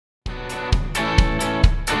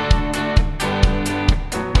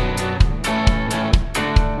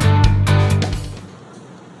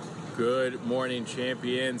Good morning,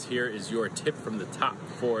 champions. Here is your tip from the top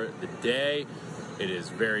for the day. It is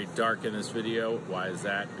very dark in this video. Why is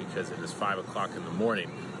that? Because it is 5 o'clock in the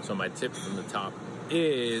morning. So my tip from the top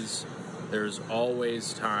is there's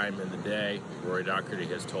always time in the day. Rory Docherty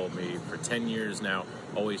has told me for 10 years now,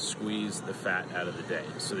 always squeeze the fat out of the day.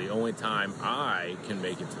 So the only time I can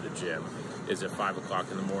make it to the gym is at 5 o'clock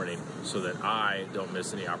in the morning so that I don't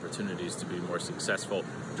miss any opportunities to be more successful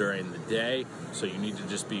during the day. So you need to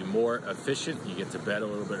just be more efficient. You get to bed a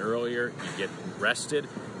little bit earlier, you get rested,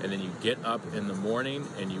 and then you get up in the morning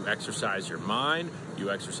and you exercise your mind, you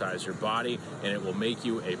exercise your body, and it will make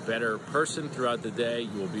you a better person throughout the day.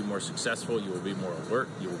 You will be more successful, you will be more alert,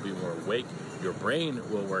 you will be more awake, your brain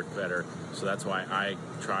will work better. So that's why I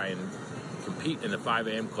try and compete in the 5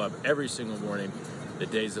 a.m. club every single morning. The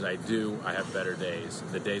days that I do, I have better days.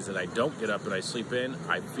 The days that I don't get up and I sleep in,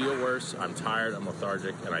 I feel worse, I'm tired, I'm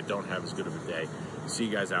lethargic, and I don't have as good of a day. See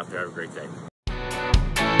you guys out there. Have a great day.